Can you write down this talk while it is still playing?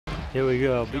Here we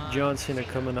go. Big John Cena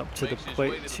coming up to the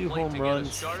plate. 2 home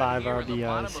runs, 5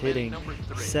 RBIs, hitting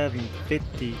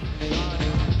 750.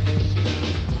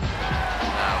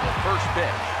 Now the first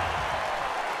pitch.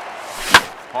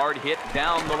 Hard hit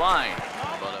down the line.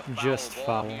 But a Just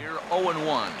foul. Here,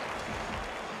 0-1.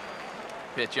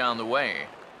 Pitch on the way.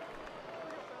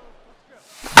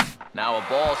 Now a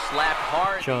ball slapped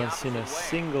hard. John Cena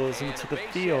singles into the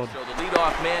field. So the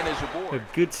leadoff man is aboard. A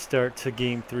good start to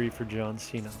Game 3 for John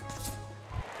Cena.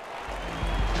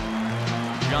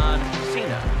 John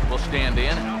Cena will stand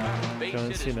in.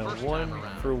 John Cena 1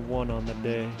 for 1 on the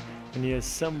day, and he has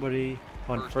somebody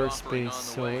on first base.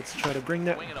 So let's try to bring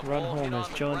that run home as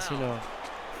John Cena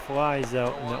flies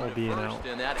out, and that will be an out.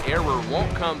 And that error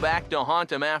won't come back to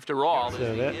haunt him after all.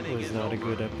 So that was not a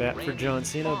good at bat for John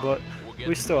Cena, but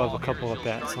we still have a couple of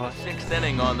bats left. 6th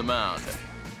inning on the mound.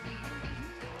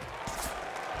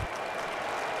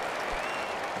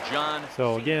 John.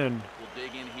 So again,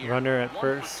 runner at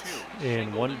first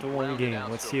in 1-1 game.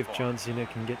 Let's see if John Cena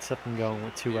can get something going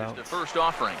with 2 outs. The first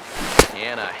offering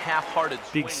and a half-hearted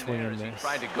big swing in this.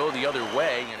 Tried to go the other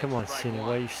way. Come on, Cena.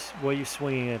 Why are you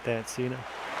swinging at that, Cena?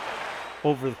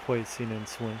 Over the plate, Cena, and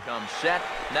swing. Come set.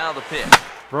 Now the pitch.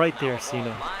 Right there,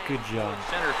 Cena. Good job.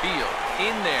 Center field.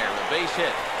 In there, the base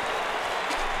hit.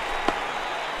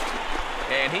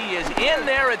 And he is in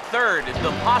there at third. It's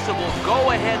the possible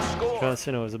go-ahead score. John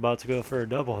Cena was about to go for a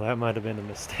double. That might have been a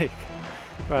mistake.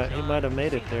 Right, he might have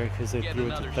made it there because they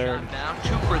threw it to third.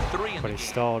 But he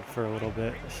stalled for a little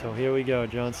bit. So here we go.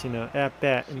 John Cena at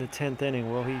bat in the 10th inning.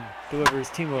 Will he deliver his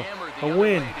team a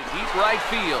win? Deep right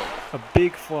field. A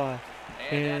big fly.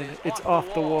 And it's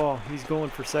off the wall. He's going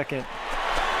for second.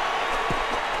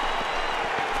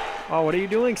 Oh, what are you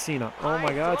doing, Cena? Oh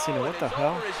my God, Cena, what the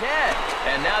hell?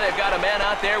 And now they've got a man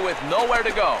out there with nowhere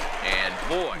to go. And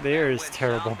boy, there is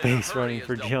terrible base running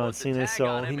for John Cena,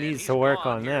 so he needs to work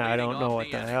on that. I don't know what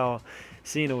the hell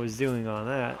Cena was doing on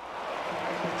that.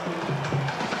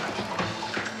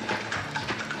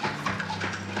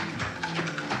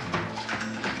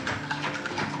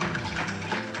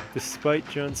 Despite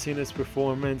John Cena's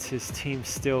performance, his team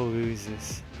still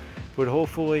loses. But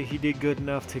hopefully he did good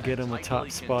enough to get him a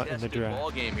top spot in the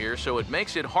draft. Game here, so it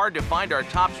makes it hard to find our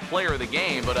top player of the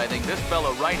game, but I think this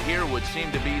fella right here would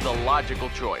seem to be the logical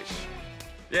choice.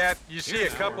 Yeah, you see a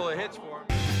couple of hits for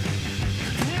him.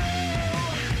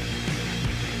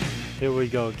 Here we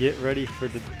go. Get ready for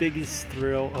the biggest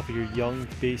thrill of your young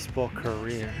baseball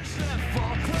career.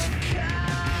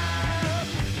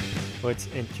 Let's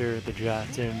enter the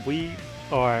draft, and we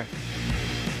are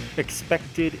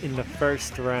expected in the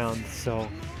first round, so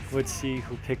let's see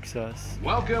who picks us.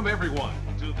 Welcome everyone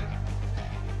to the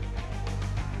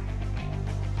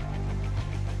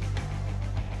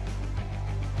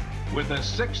with the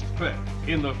 6th pick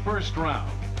in the first round,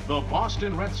 the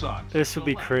Boston Red Sox. This would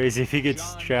be crazy if he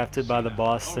gets drafted by the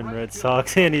Boston Red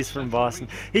Sox, and he's from Boston.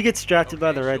 He gets drafted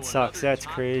by the Red Sox. That's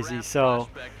crazy. So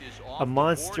a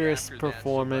monstrous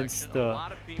performance the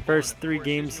first 3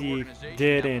 games he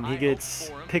did, and he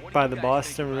gets picked by the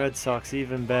Boston Red Sox.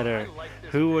 Even better.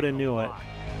 Who would have knew it?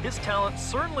 His talent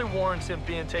certainly warrants him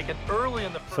being taken early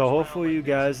in the first So hopefully you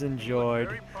guys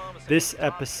enjoyed this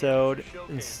episode,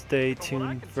 and stay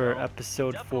tuned for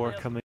episode 4 coming.